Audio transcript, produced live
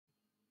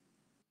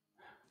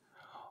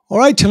All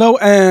right, hello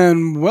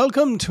and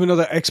welcome to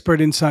another Expert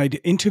Inside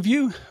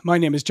interview. My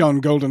name is John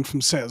Golden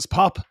from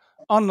SalesPOP,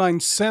 online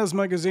sales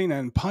magazine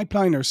and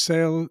Pipeliner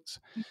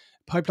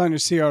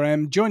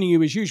CRM, joining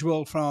you as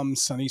usual from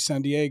sunny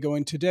San Diego.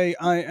 And today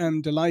I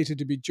am delighted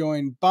to be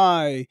joined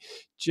by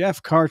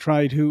Jeff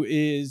Cartwright, who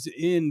is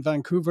in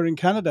Vancouver in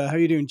Canada. How are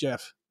you doing,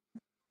 Jeff?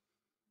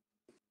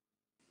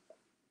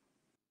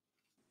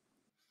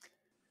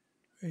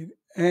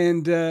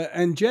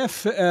 And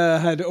Jeff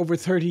had over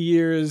 30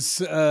 years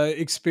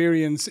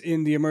experience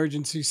in the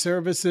emergency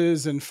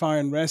services and fire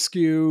and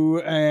rescue,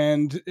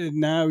 and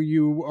now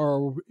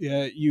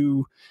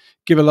you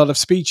give a lot of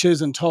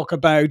speeches and talk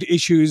about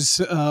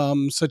issues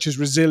such as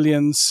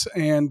resilience.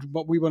 And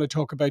what we want to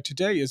talk about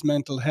today is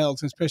mental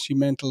health, especially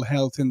mental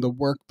health in the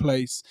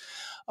workplace.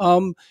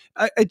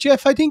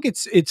 Jeff, I think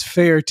it's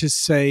fair to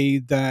say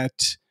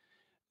that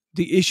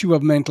the issue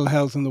of mental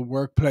health in the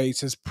workplace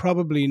has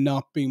probably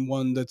not been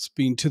one that's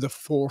been to the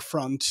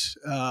forefront.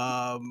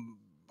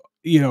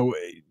 You know,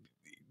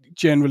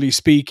 generally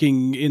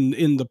speaking,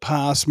 in the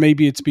past,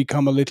 maybe it's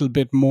become a little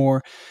bit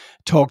more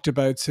talked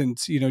about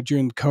since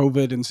during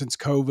COVID and since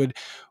COVID.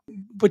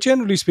 But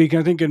generally speaking,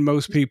 I think in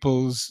most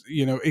people's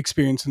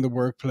experience in the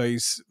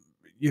workplace,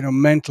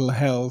 mental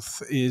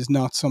health is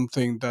not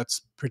something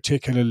that's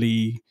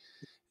particularly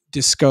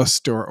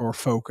discussed or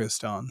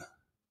focused on.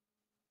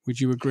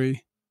 Would you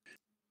agree?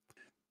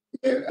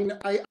 Yeah, and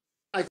I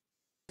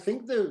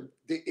think the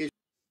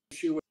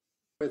issue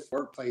with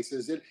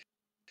workplaces it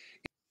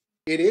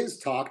is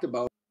talked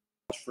about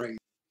phrase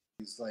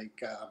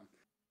like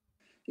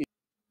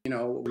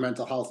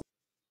mental health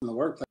in the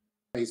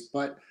workplace,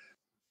 but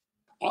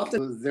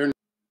often they're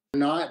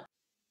not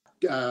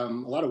a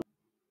lot of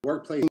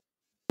workplace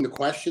the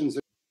questions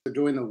they're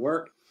doing the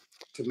work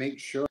to make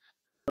sure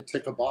to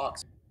tick a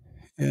box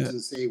and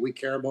say we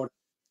care about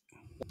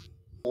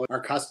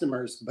our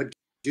customers, but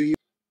do you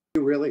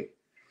really?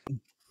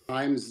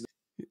 Times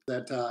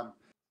that I've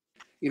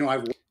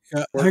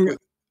worked with.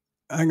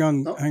 Hang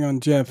on,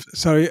 Jeff.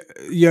 Sorry,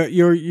 yeah,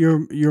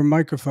 your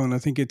microphone. I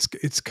think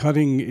it's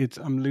cutting.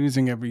 I'm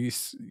losing every.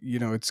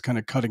 It's kind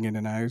of cutting in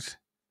and out.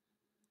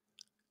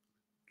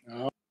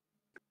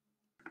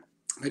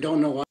 I don't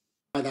know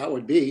why that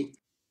would be.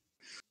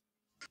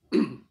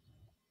 Didn't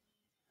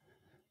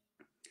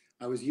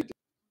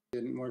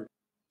work.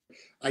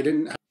 I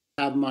didn't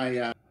have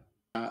my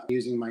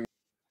using my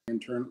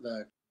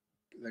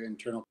the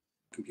internal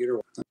computer.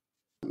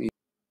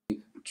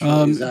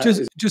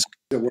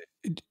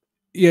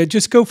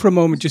 Just go for a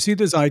moment. You see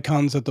those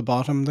icons at the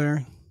bottom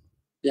there?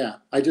 Yeah,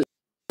 I just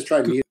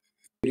tried muting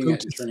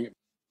it and turning it.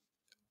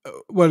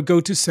 Well, go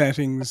to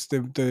settings,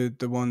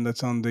 the one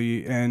that's on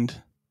the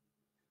end.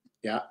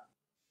 Yeah.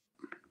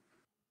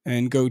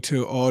 And go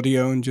to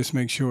audio and just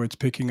make sure it's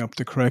picking up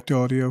the correct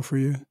audio for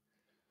you.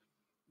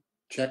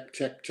 Check.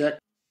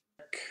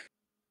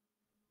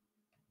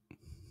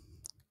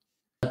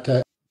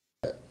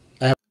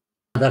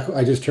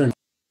 I just turned.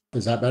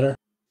 Is that better?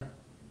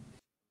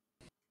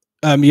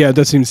 Yeah,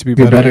 that seems to be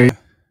better.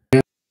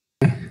 Yeah.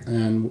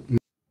 And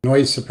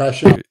noise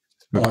suppression.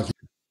 Noise.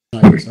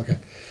 Okay.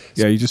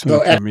 Yeah, you just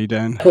want to turn me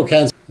down. Echo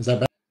cancel. Is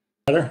that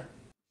better?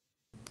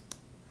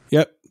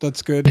 Yep,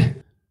 that's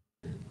good.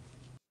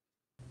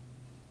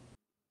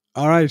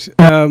 All right.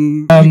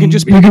 You can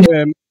just pick.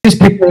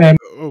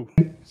 Oh,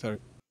 sorry.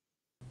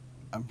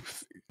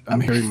 I'm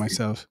hearing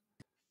myself.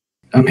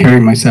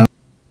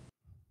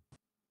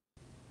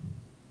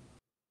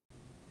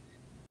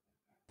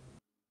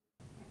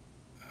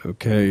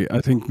 Okay,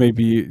 I think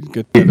maybe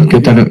get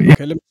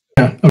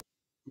that.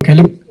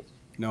 Okay.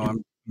 No,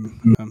 I'm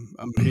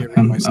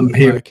hearing myself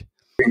back.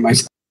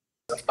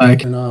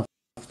 Turn off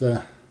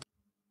the.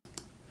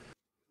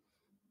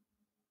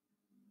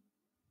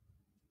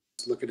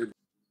 Let's look at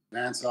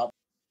advanced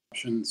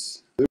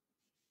options.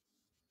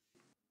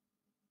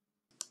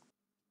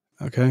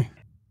 Okay.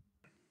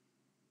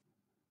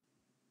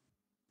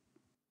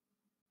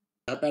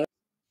 Is that better?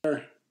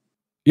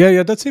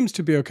 Yeah, that seems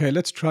to be okay.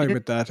 Let's try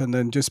with that, and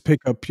then just pick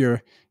up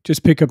your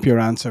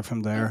answer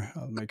from there.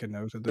 I'll make a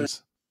note of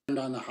this. Turned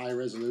on the high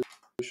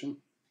resolution.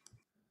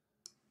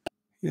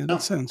 Yeah,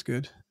 that sounds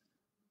good.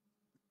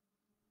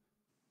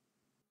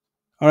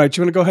 All right,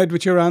 you want to go ahead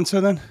with your answer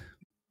then?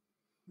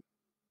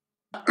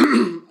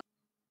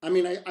 I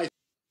mean, I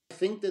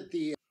think that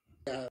the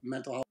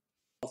mental health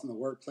in the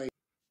workplace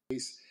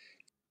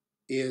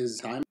is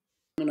time,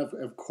 and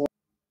of course,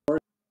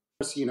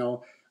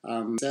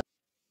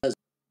 says,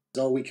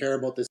 oh, we care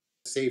about the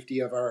safety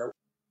of our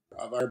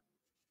about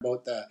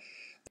the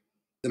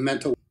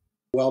mental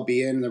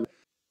well-being.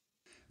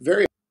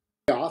 Very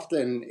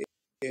often,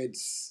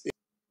 it's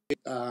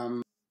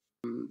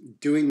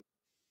doing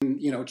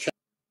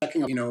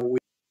checking.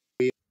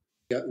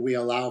 We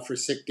allow for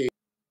sick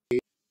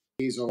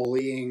days or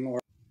bullying,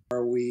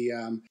 or we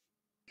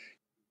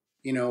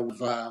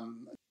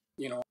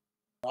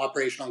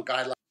operational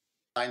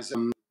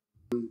guidelines,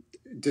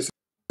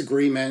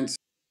 disagreements,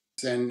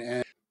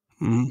 and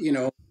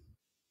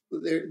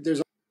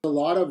there's a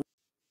lot of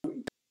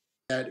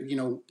that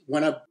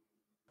when a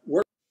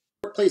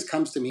workplace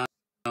comes to me,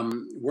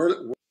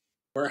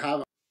 we're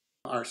having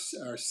our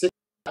sick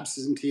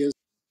absenteeism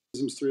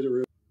through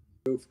the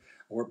roof,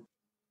 or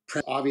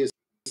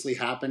obviously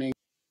happening.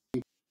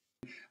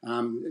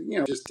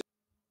 Just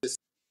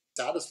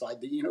dissatisfied.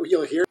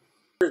 You'll hear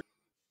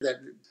that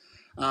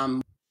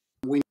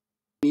we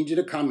need you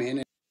to come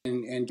in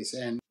and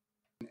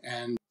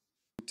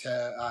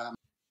to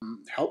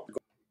help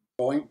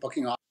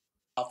booking off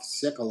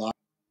sick a lot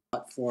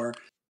for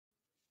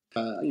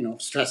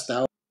stressed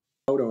out,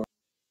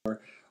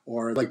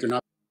 or like they're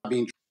not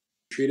being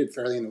treated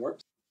fairly in the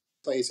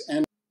workplace.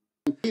 And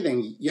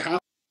anything, you have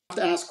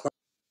to ask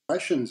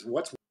questions.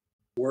 What's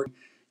working?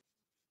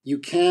 You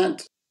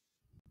can't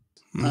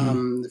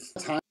times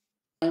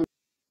an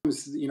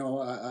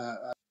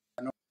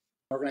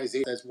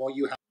organization says, well,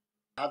 you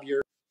have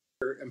your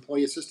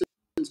employee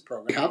assistance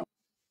program, you have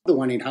the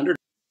 1-800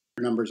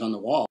 numbers on the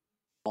wall.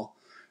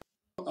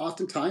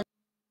 Oftentimes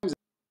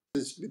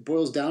it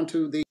boils down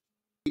to the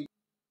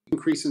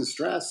increase in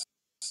stress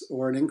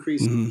or an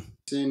increase in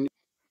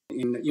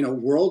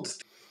world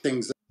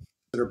things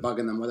that are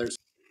bugging them,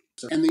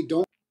 and they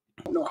don't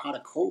know how to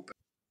cope,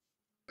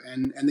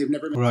 and they've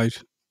never been, right.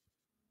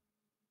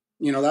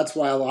 That's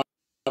why a lot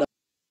of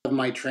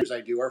my trainings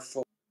I do are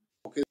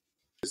focused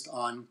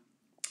on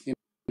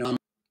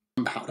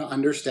how to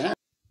understand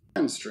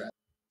stress,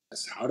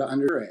 how to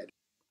under it,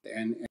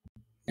 and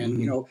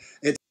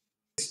it's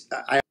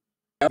I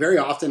very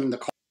often the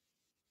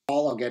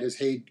call I'll get is,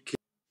 hey, can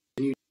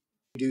you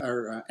do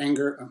our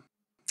anger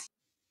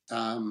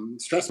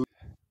stress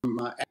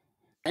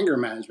anger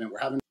management? We're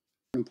having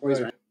employees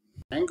are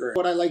anger.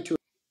 What I like to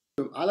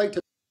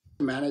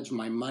manage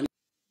my money,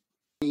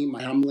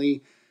 my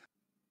family.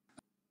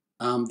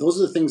 Those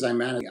are the things I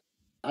manage.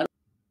 I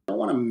don't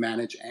want to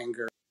manage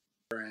anger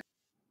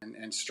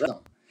and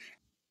stress,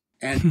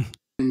 and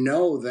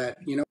know that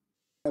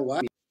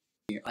what,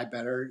 I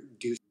better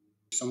do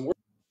some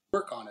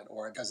work on it,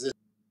 or because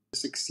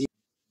this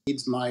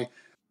exceeds my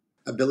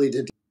ability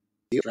to deal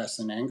with stress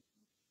and anger.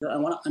 I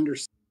want to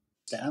understand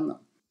them.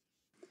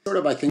 Sort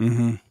of, I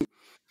think,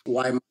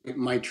 why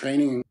my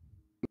training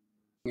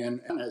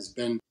and has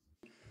been,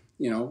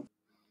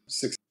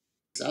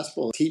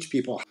 successful. Teach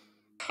people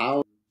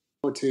how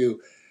to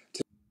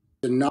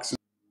not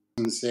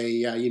and say,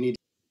 yeah, you need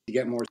to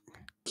get more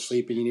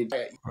sleep, and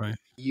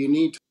you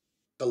need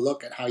to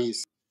look at how you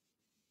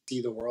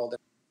see the world.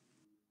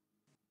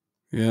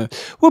 Yeah.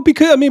 Well,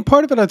 because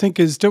part of it, I think,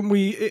 is, don't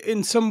we,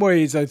 in some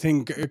ways, I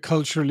think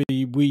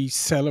culturally we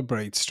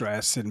celebrate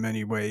stress in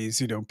many ways,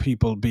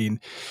 people being,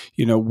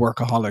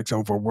 workaholics,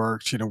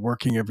 overworked,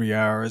 working every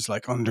hour is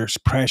like under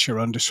pressure,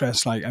 under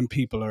stress, like, and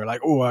people are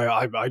like, oh,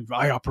 I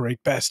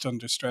operate best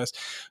under stress.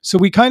 So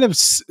we kind of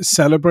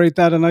celebrate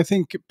that. And I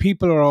think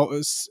people are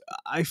always,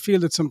 I feel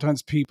that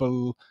sometimes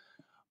people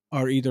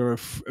are either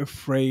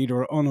afraid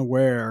or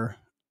unaware,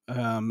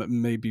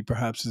 maybe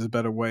perhaps is a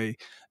better way,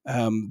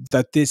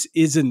 that this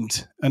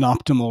isn't an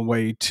optimal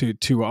way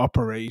to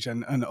operate,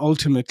 and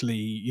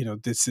ultimately,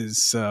 this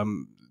is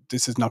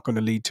not going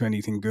to lead to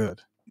anything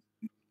good.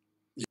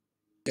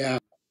 Yeah,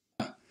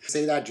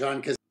 say that, John,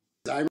 because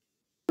I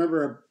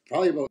remember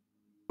probably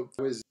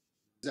I was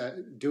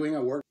doing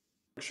a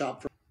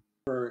workshop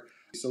for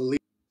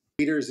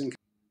leaders in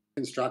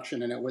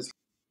construction, and it was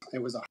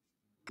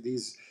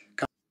these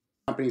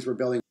companies were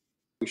building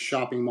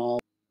shopping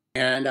malls,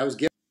 and I was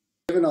given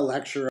a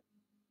lecture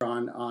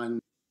on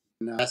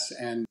us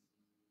and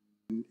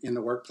in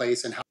the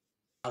workplace, and how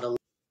to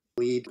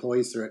lead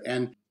employees through it.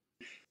 And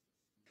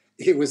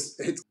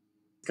it's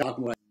got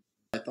what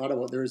I thought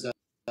about. There's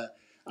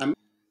I'm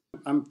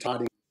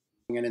talking,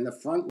 and in the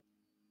front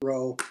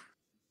row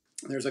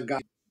there's a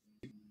guy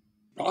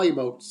probably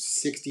about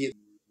 60 at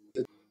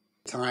the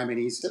time, and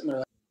he's sitting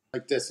there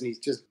like this, and he's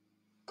just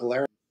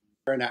glaring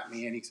at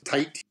me, and he's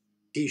tight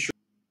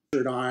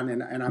t-shirt on,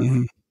 and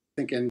I'm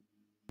thinking,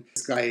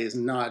 this guy is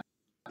not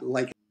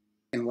liking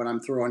what I'm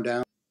throwing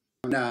down.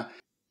 And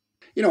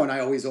I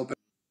always open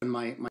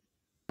my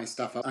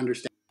stuff up,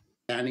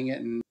 understanding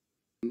it, and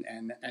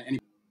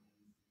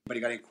anybody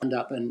got any questions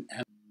up, and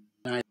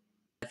I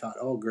thought,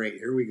 oh great,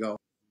 here we go.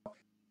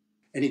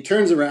 And he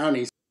turns around, and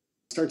he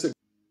starts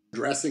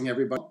addressing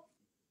everybody.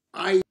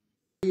 I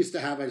used to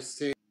have a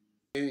saying,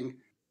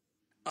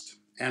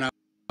 and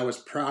I was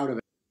proud of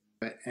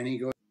it. And he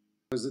goes,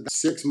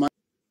 6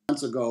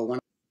 months ago when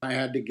I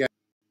had to get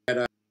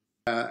a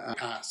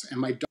pass, and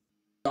my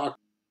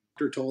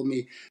doctor told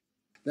me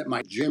that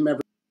my gym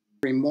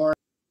every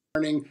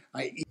morning,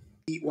 I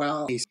eat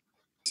well. He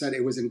said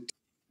it was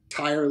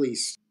entirely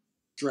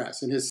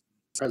stress. And his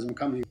president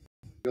company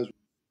goes,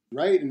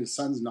 right? And his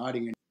son's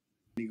nodding, and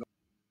he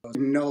goes,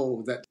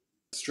 no, that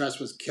stress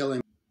was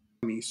killing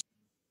me.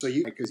 So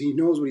because he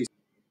knows what he's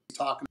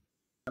talking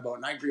about,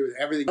 and I agree with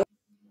everything. That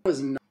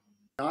was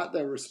not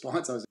the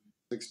response I was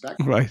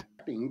expecting. Right.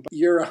 But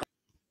you're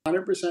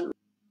 100%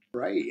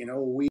 right.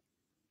 We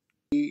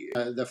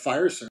the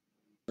fire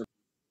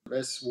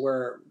service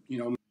were,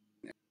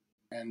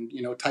 and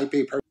type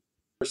A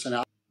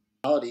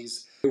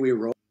personalities, we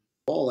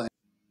roll,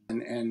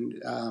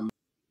 and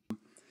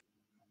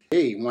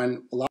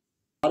when a lot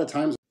of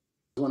times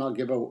when I'll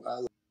give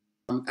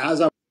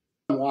as I'm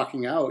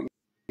walking out,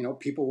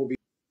 people will be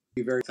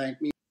very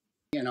thank me,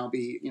 and I'll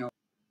be,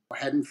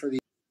 heading for the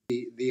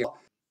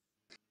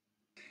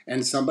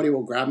and somebody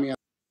will grab me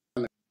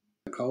on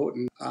the coat,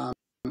 and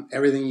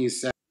everything you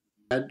said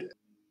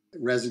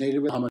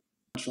resonated with how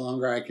much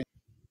longer I can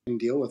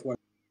deal with what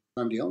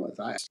I'm dealing with.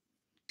 I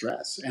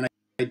stress, and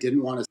I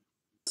didn't want to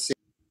say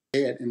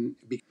it, and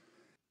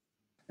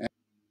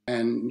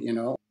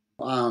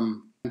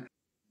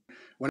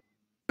when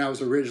I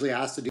was originally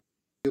asked to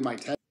do my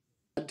TED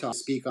talk,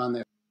 speak on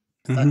the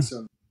effects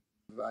of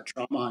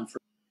trauma on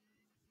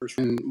first,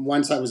 and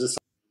once I was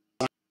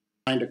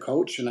assigned a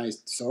coach, and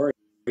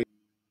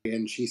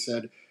and she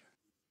said,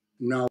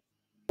 "No,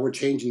 we're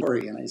changing the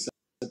story," and I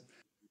said,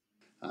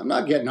 "I'm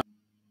not getting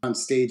on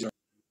stage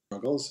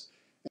struggles,"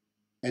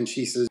 and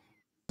she says,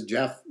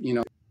 "Jeff,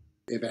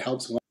 if it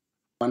helps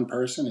one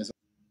person, is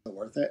it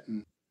worth it?"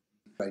 And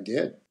I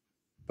did,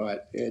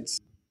 but it's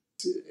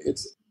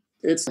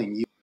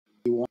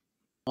you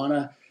want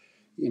to,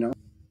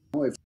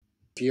 if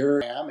you're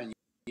and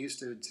used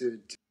to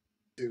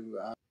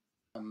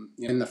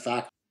in the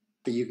fact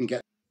that you can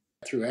get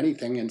through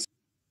anything, and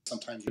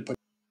sometimes you put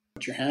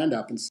your hand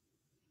up and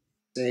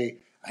say,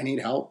 "I need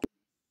help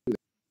with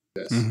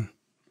this." Mm-hmm.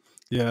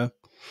 Yeah.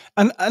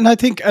 And I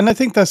think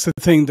that's the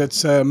thing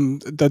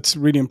that's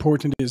really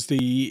important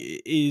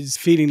is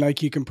feeling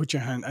like you can put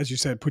your hand, as you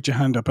said, put your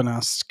hand up and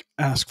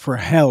ask for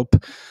help,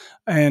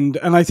 and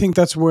I think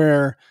that's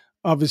where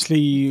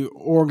obviously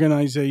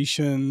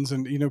organizations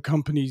and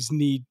companies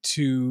need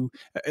to,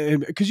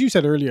 because you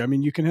said earlier, I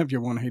mean, you can have your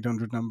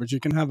 1-800 numbers,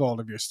 you can have all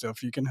of your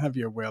stuff, you can have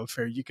your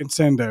welfare, you can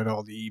send out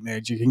all the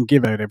emails, you can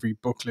give out every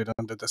booklet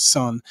under the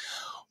sun.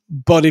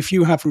 But if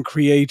you haven't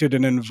created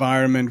an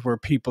environment where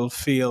people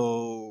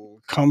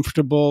feel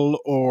comfortable,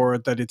 or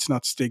that it's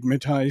not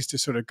stigmatized to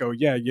sort of go,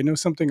 yeah,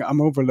 something, I'm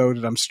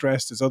overloaded, I'm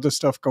stressed, there's other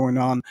stuff going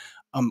on,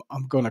 I'm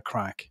going to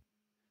crack.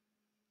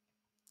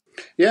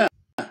 Yeah,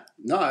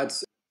 no,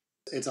 it's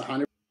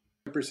 100%.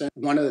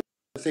 One of the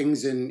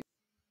things in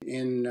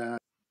there's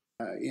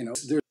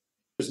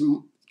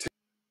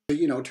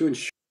to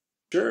ensure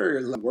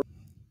the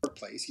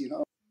workplace,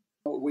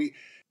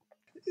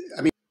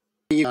 I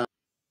mean,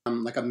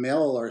 like a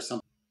mill or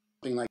something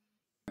like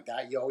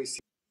that, you always see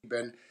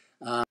been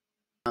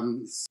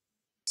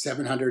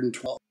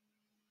 712.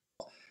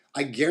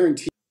 I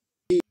guarantee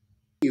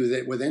you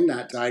that within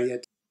that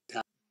diet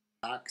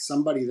attack,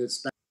 somebody that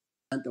spent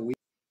the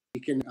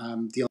weekend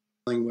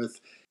dealing with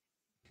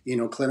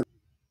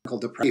clinical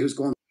depression, who's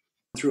going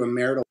through a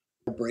marital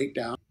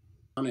breakdown,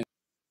 and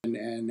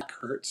it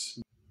hurts,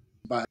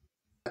 but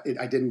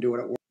I didn't do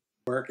it at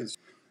work.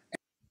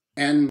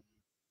 And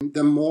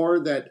the more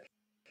that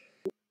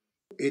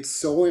it's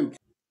so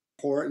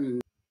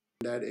important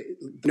that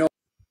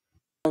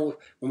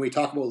when we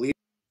talk about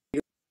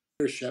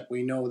leadership,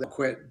 we know that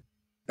quit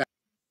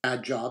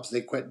bad jobs,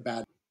 they quit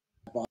bad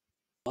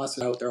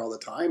bosses out there all the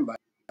time. But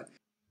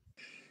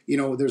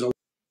there's a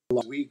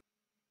lot we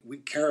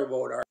care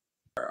about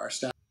our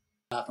staff,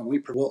 and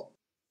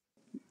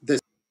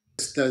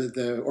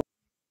the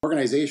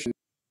organization,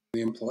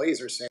 the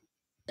employees are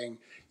saying,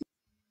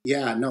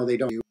 yeah, no, they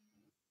don't,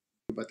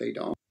 but they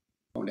don't.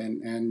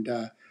 And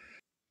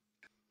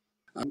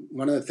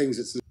one of the things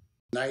that's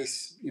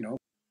nice,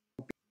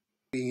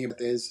 being able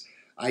to is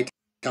I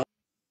tell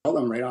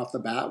them right off the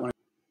bat, when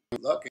I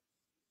look,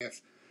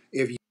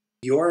 if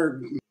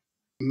you're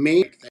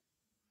main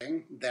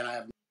thing, then I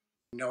have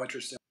no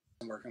interest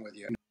in working with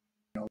you.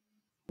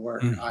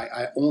 Work.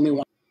 I only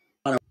want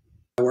to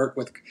work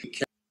with,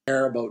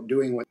 care about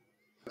doing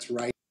what's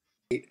right,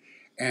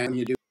 and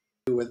you do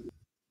with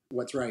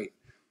what's right.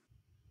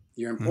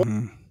 Your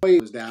employee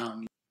goes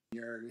down,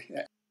 your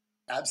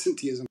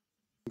absenteeism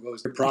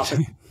goes, your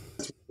profits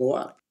go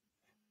up,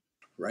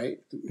 right?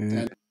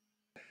 And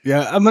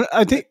yeah, I mean,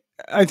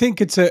 I think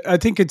it's a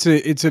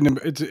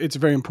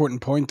very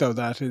important point, though,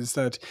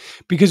 that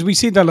because we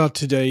see that a lot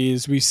today,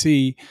 is we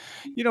see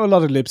a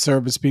lot of lip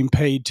service being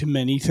paid to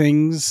many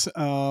things,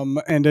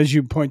 and as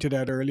you pointed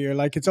out earlier,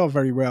 like, it's all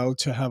very well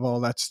to have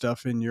all that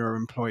stuff in your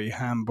employee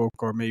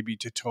handbook, or maybe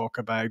to talk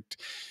about,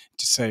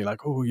 to say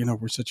like, oh,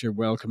 we're such a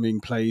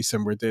welcoming place,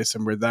 and we're this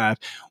and we're that,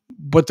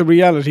 but the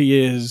reality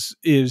is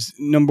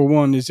number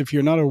one is, if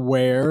you're not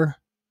aware,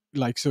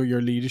 like, so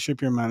your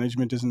leadership, your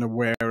management isn't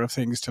aware of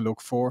things to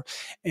look for,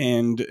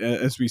 and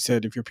as we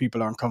said, if your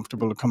people aren't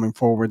comfortable coming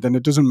forward, then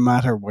it doesn't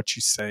matter what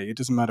you say, it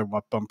doesn't matter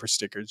what bumper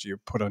stickers you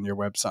put on your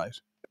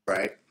website.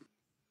 Right.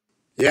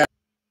 Yeah.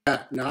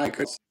 No, I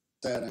could say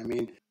that. I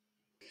mean,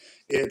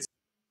 it's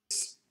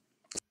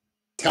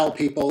tell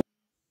people,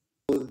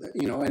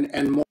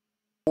 and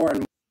more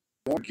and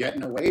more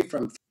getting away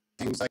from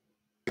things like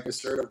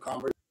assertive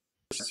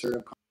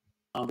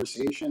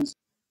conversations,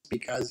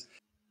 because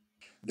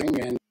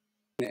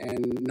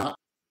and not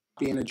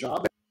being a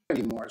job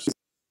anymore. So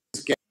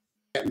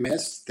get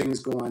missed, things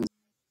go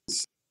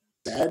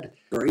unsaid,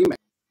 agreement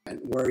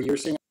where you're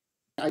saying,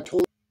 I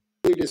totally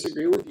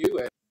disagree with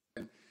you,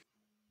 and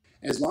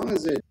as long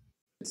as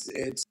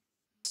it's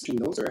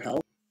those are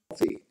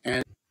healthy.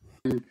 And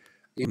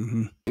you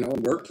Mm-hmm. know,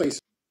 workplaces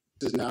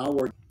now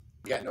we're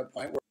getting to a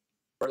point where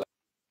we're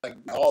like,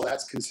 oh,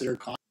 that's considered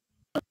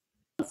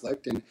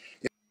conflict, and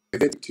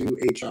if it's to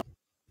HR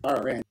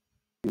and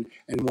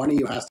one of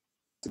you has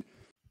to,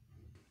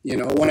 you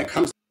know, when it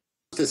comes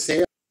to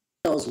sales,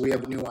 we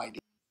have new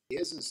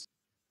ideas and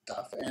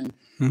stuff, and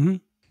Mm-hmm.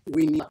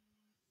 we need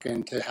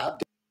to have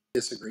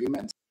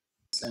disagreements.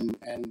 And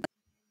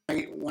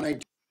when I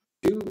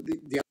do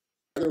the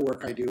other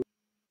work I do,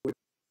 which,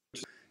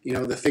 you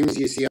know, the things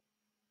you see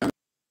on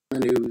the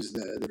news,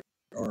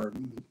 or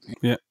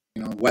Yeah.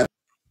 you know, weather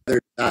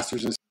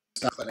disasters and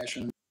stuff,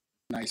 clinician,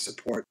 and I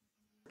support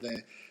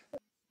the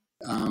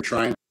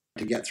trying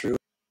to get through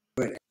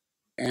it.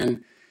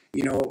 And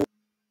you know,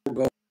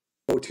 we'll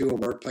go to a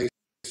workplace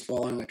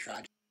following a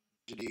tragedy,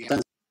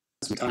 spend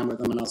some time with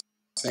them, and I'll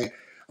say,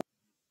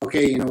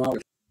 okay, you know what,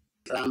 if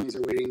families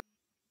are waiting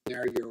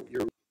there,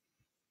 you're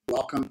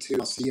welcome to.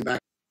 I'll see you back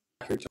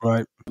here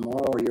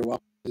tomorrow, or you're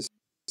welcome to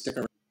stick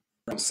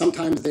around.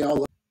 Sometimes they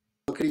all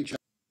look at each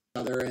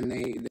other,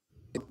 and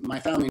my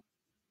family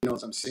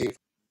knows I'm safe.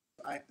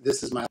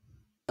 This is my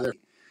other,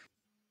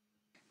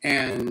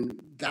 and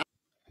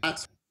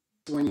that's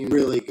when you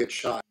really get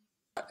shot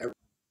at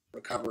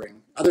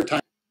recovering. Other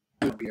times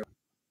I'll be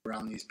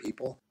around these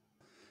people,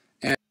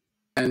 and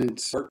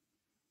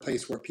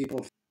workplace where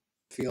people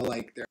feel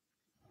like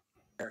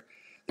they're,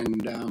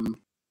 and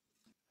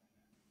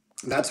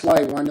that's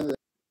why one of the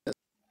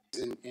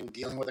in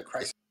dealing with a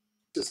crisis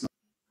in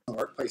the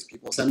workplace,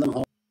 people send them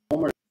home,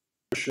 or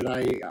should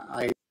I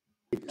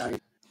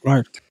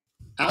Right.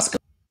 ask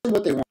them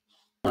what they want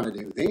to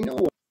do? They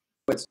know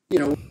what's, you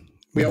know,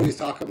 we always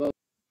talk about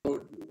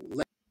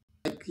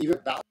like even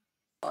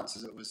balance,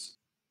 as it was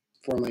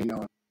formerly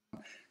known,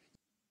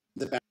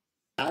 the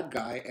bad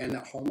guy, and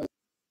at home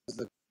is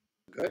the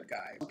good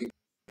guy. Some people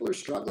are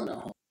struggling at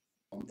home.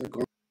 They're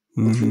going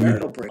through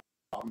marital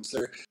problems.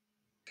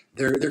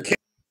 Their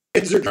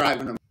kids are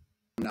driving them.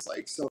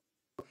 Like, so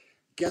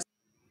guess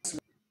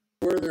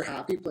where their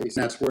happy place?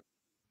 That's where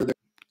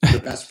their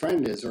best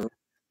friend is, or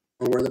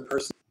where the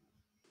person.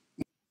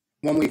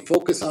 When we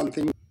focus on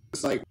things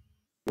like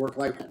work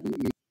life,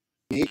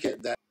 make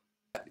it that,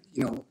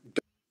 you know,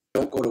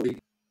 don't go to,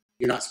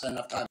 you're not spending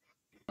enough time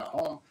at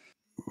home.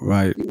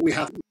 Right. We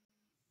have,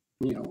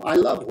 you know, I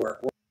love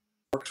work.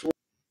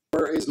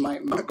 Where is my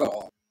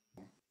goal?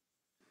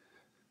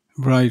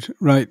 Right,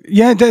 right.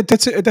 Yeah,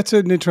 that's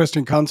an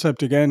interesting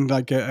concept again.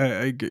 Like,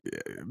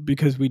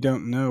 because we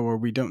don't know, or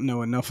we don't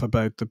know enough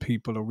about the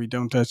people, or we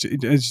don't, as to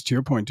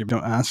your point, if we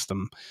don't ask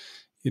them,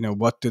 you know,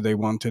 what do they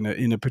want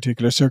in a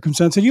particular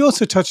circumstance. And you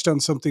also touched on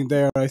something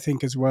there, I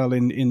think, as well,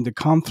 in the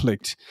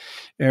conflict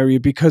area,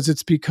 because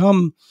it's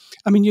become,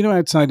 I mean, you know,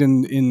 outside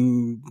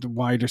in the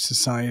wider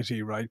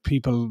society, right?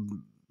 People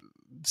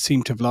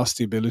seem to have lost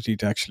the ability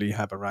to actually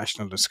have a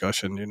rational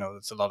discussion. You know,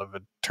 there's a lot of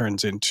it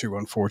turns into,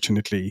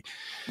 unfortunately,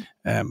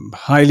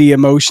 highly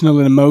emotional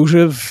and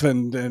emotive,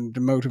 and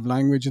emotive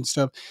language and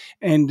stuff.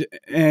 And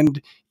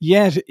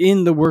yet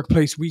in the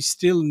workplace, we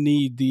still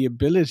need the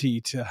ability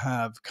to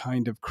have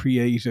kind of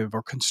creative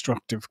or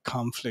constructive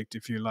conflict,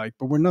 if you like.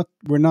 But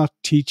we're not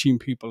teaching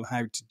people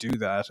how to do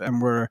that,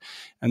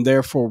 and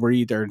therefore we're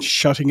either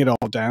shutting it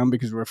all down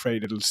because we're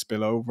afraid it'll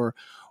spill over,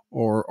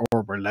 or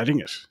we're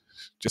letting it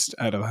just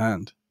out of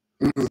hand.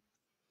 Mm-hmm.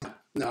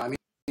 No, I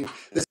mean,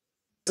 this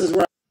is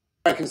where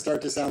I can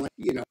start to sound like,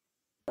 you know,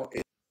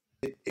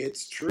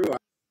 it's true.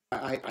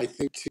 I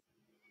think to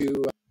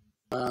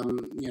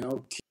you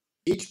know,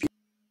 teach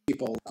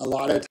people a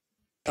lot of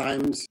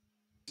times,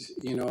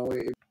 you know,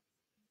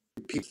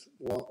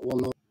 people will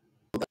know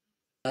that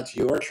that's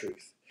your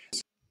truth.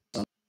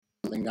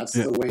 Something that's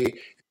the way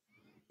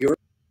your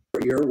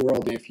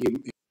world. And if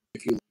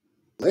you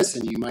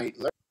listen, you might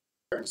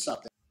learn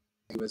something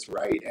that was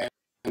right.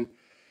 And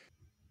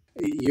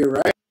you're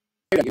right.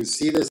 You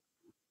see this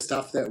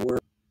stuff that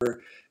we're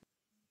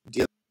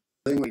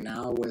dealing with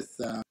now with,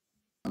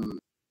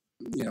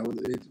 you know,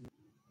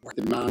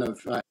 the amount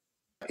of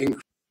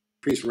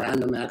increased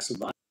random acts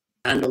of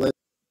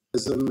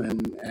vandalism,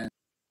 and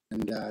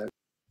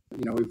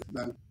you know, we've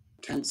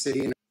tent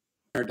city in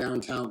our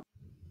downtown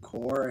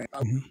core, and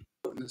out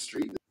in the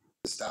street and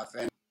stuff,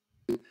 and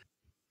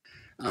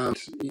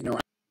you know,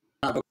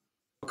 have a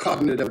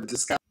cognitive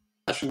discussion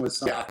with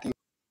somebody acting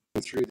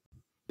through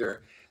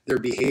their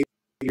behavior,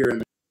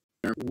 and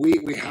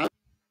we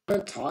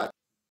haven't taught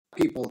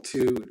people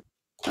to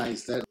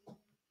realize that,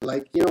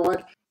 like, you know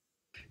what,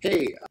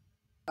 hey,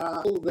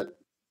 that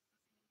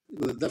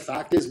the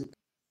fact is,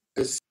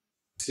 as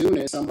soon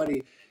as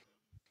somebody,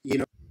 you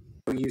know,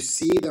 you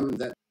see them,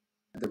 that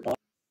their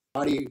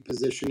body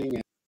positioning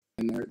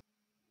and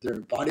their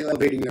body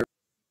elevating their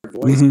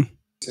voice,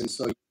 and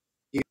so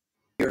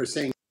you're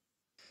saying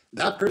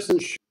that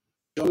person's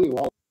showing you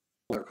all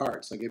their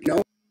cards. Like, if you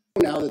know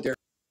now that they're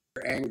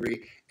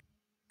angry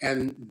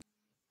and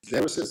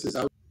their process is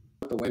out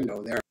the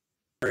window, they're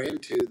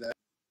into the,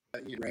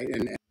 right,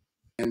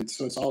 and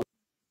so it's all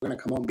going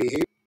to come on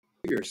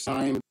behavior. So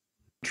I'm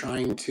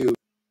trying to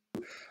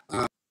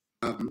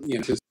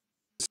to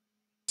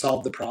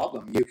solve the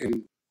problem. You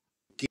can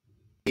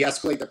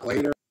de-escalate the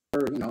later,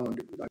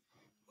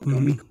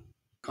 don't be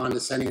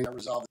condescending to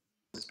resolve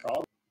this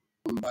problem,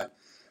 but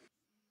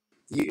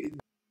the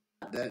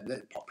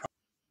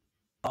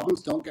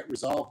problems don't get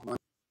resolved once,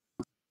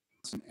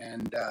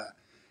 and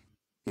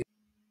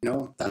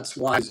that's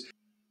why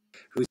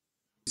who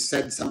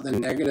said something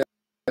negative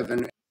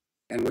and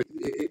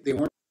they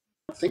weren't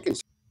thinking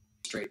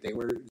straight. They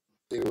were.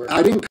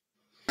 I didn't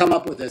come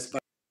up with this,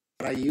 but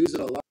I use it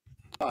a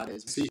lot.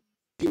 Is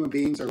human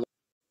beings are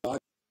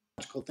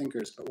logical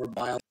thinkers, but we're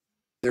bio.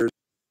 There's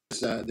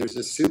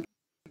a soup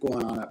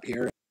going on up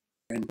here,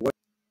 and what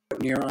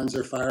neurons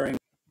are firing,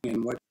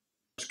 and what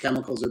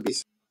chemicals are being,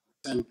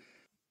 and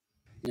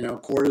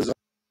cortisols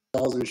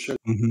and sugar.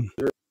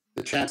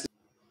 The chances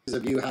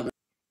of you having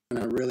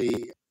a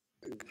really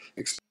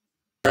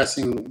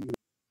expressing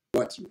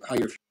how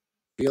you're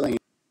feeling.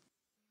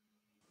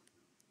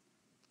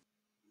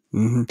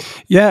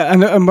 Yeah,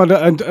 and what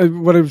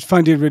I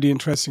find really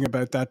interesting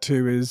about that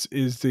too is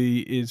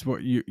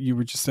what you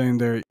were just saying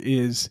there,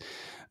 is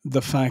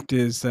the fact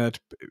is that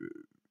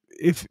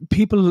if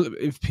people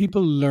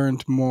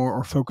learned more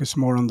or focus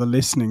more on the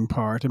listening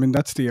part, I mean,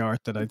 that's the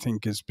art that I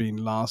think is being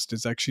lost,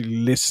 is actually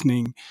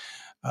listening,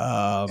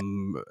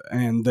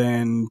 and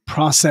then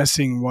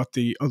processing what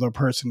the other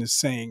person is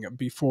saying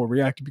before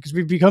reacting, because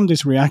we've become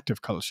this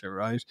reactive culture,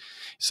 right?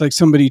 It's like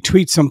somebody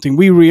tweets something,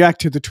 we react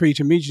to the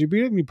tweet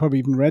immediately. We probably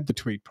even read the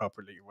tweet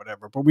properly or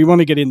whatever, but we want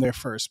to get in there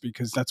first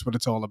because that's what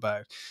it's all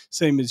about.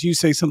 Same as you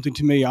say something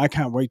to me, I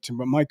can't wait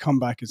but my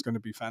comeback is going to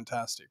be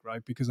fantastic,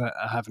 right? Because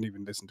I haven't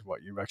even listened to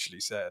what you've actually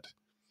said.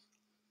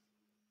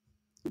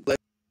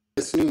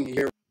 Listening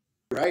here,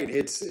 right?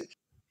 There's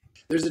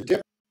a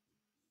difference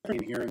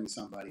in hearing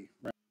somebody,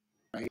 right?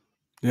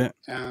 Yeah.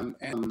 And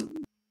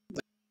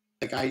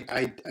like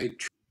I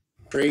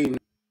train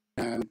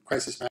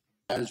crisis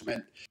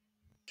management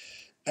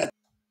at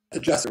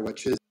Adjuster,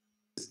 which is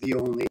the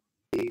only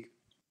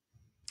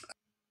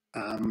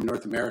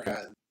North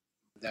America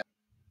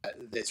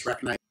that's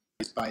recognized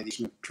by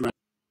these traumatic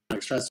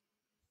stress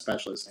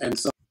specialists, and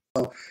so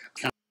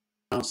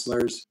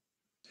counselors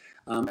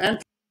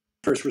and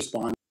first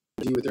responders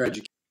with their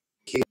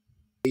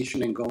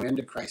education and go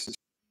into crisis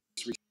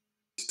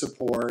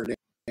support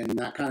and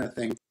that kind of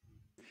thing.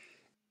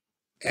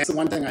 And it's the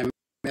one thing I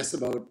miss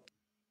about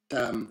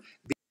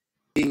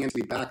being able to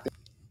be back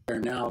there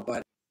now,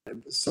 but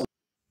so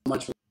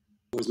much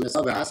was missed.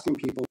 I was asking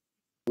people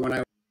when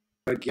I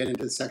would get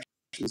into the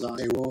sections on,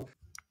 say, well,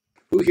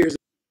 who here's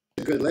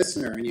a good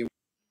listener? And you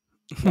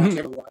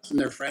watching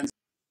their friends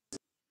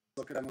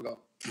look at them and go,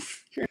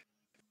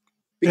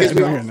 because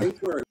we all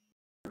think we're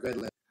a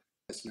good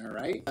listener,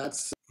 right?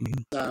 That's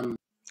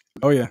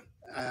oh yeah.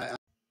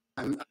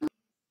 I'm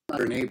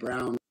Brene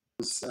Brown's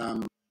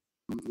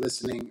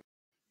listening.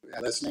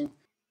 I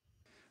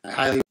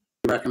highly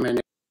recommend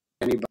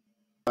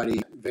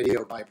anybody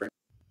video by Brene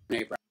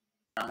Brown.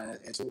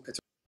 It's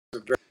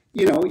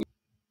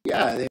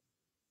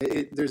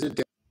there's a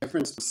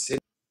difference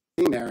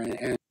sitting there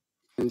and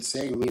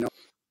saying,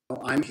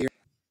 I'm here,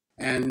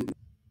 and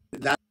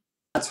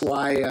that's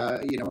why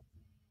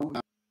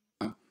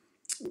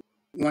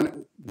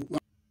one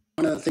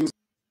of the things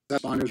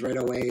that responders right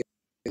away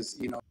is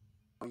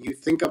you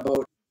think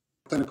about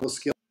clinical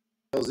skills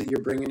that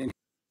you're bringing in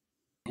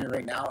here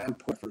right now and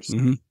put for a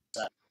second,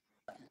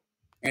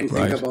 and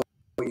think about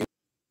like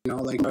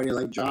somebody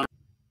like John,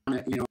 on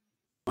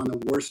the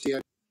worst day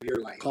of your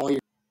life, call you're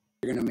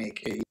going to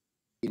make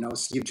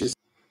so you just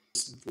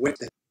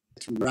whipped it,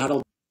 it's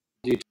rattled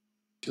you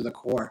to the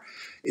core.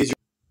 Is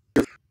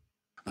your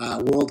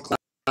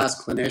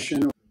world-class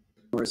clinician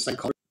or a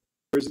psychologist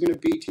going to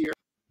be to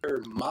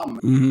your mom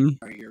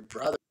or your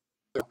brother?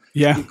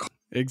 Yeah,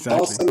 exactly.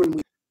 Call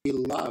someone we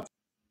love.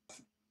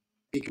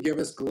 He can give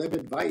us glib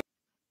advice.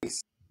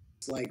 It's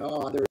like,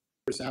 oh, others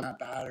are not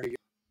bad, or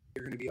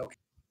you're going to be okay.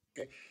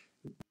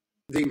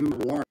 The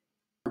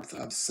warmth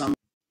of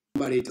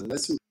somebody to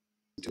listen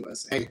to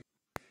us. Hey,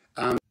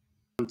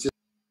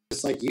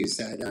 just like you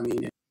said, I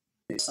mean,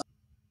 if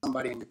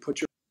somebody, and you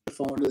put your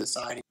phone to the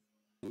side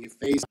and you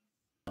face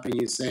up and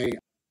you say,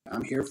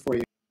 I'm here for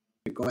you.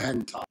 Go ahead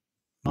and talk.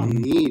 I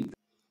need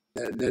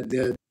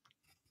the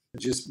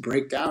just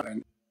break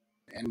down,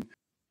 and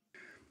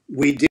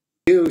we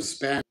do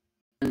spend.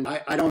 I'm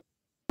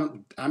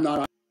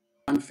not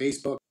on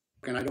Facebook,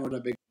 and I don't have a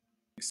big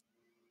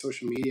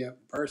social media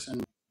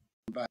person,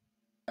 but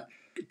a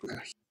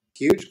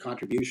huge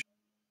contribution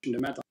to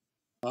mental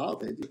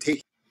health.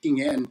 Taking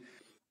in,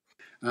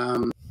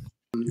 one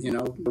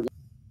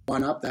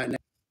up that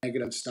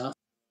negative stuff,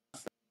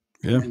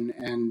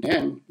 and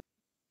then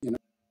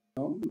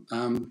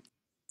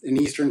an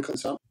Eastern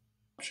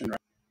consumption,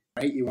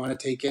 right? You want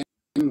to take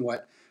in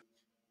what's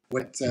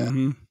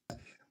going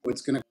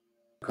to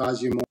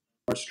cause you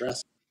more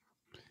stress.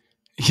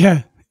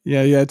 Yeah,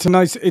 Yeah, yeah, it's a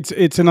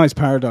nice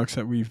paradox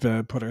that we've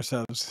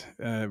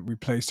we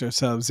placed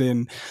ourselves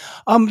in.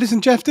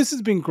 Listen, Jeff, this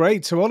has been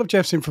great. So all of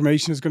Jeff's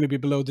information is going to be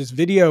below this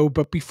video.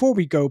 But before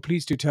we go,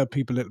 please do tell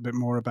people a little bit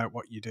more about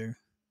what you do.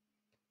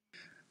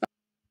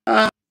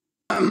 Uh,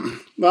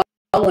 well,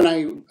 when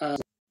I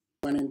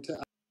went into,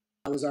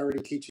 I was already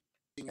teaching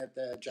at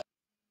the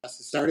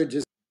Justice. Started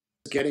just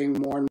getting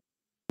more and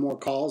more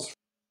calls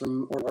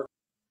from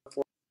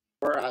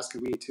or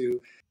asking me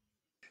to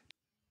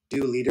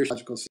do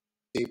leadership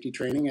safety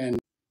training, and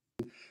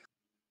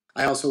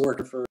I also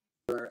work for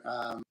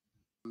a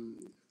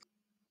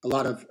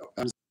lot of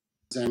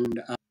and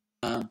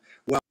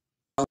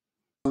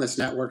wellness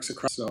networks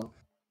across. So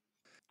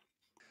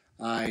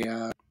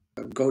I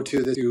go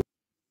to to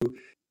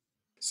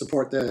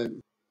support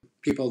the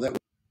people that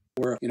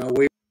we're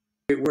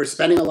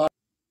spending a lot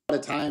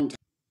of time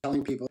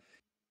telling people,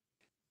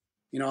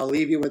 I'll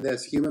leave you with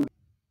this: human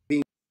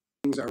beings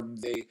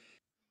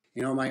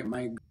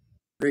my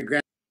great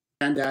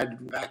granddad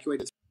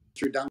evacuated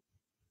through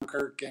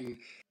Dunkirk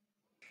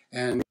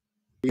and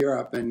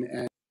Europe,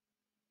 and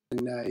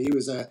he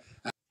was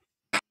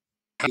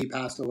he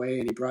passed away,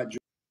 and he brought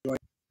joy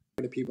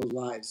to people's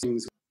lives.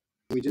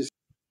 We just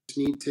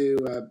need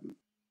to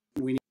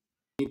we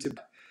need to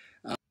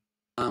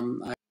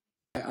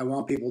I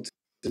want people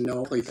to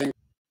know. They think,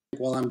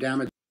 well, I'm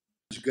damaged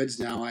goods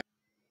now.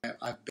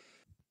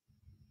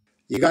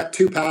 You got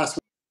two paths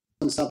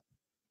when something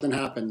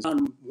happens.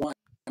 On one,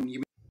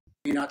 you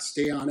may not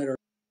stay on it, or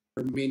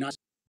may not.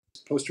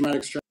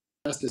 Post-traumatic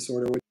stress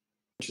disorder,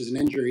 which is an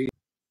injury,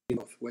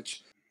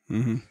 which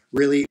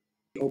really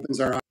opens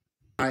our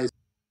eyes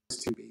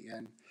to be.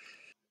 And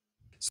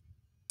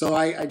so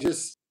I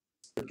just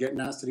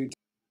getting asked to do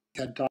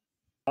TED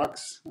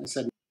Talks. I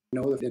said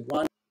no, I did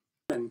one.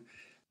 And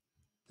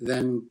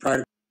then prior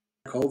to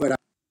COVID, I was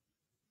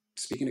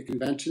speaking at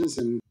conventions,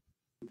 and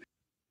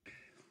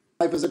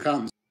life as it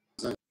comes.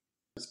 So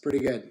it's pretty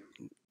good.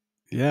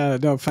 Yeah,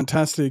 no,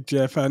 fantastic,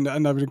 Jeff, and I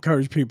would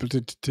encourage people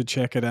to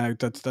check it out.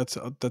 That's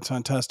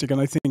fantastic, and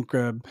I think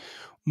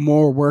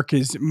more work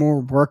of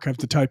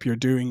the type you're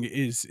doing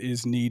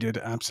is needed,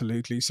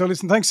 absolutely. So,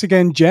 listen, thanks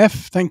again,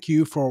 Jeff. Thank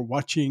you for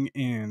watching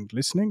and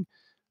listening.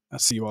 I'll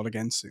see you all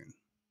again soon.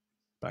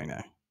 Bye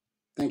now.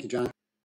 Thank you, John.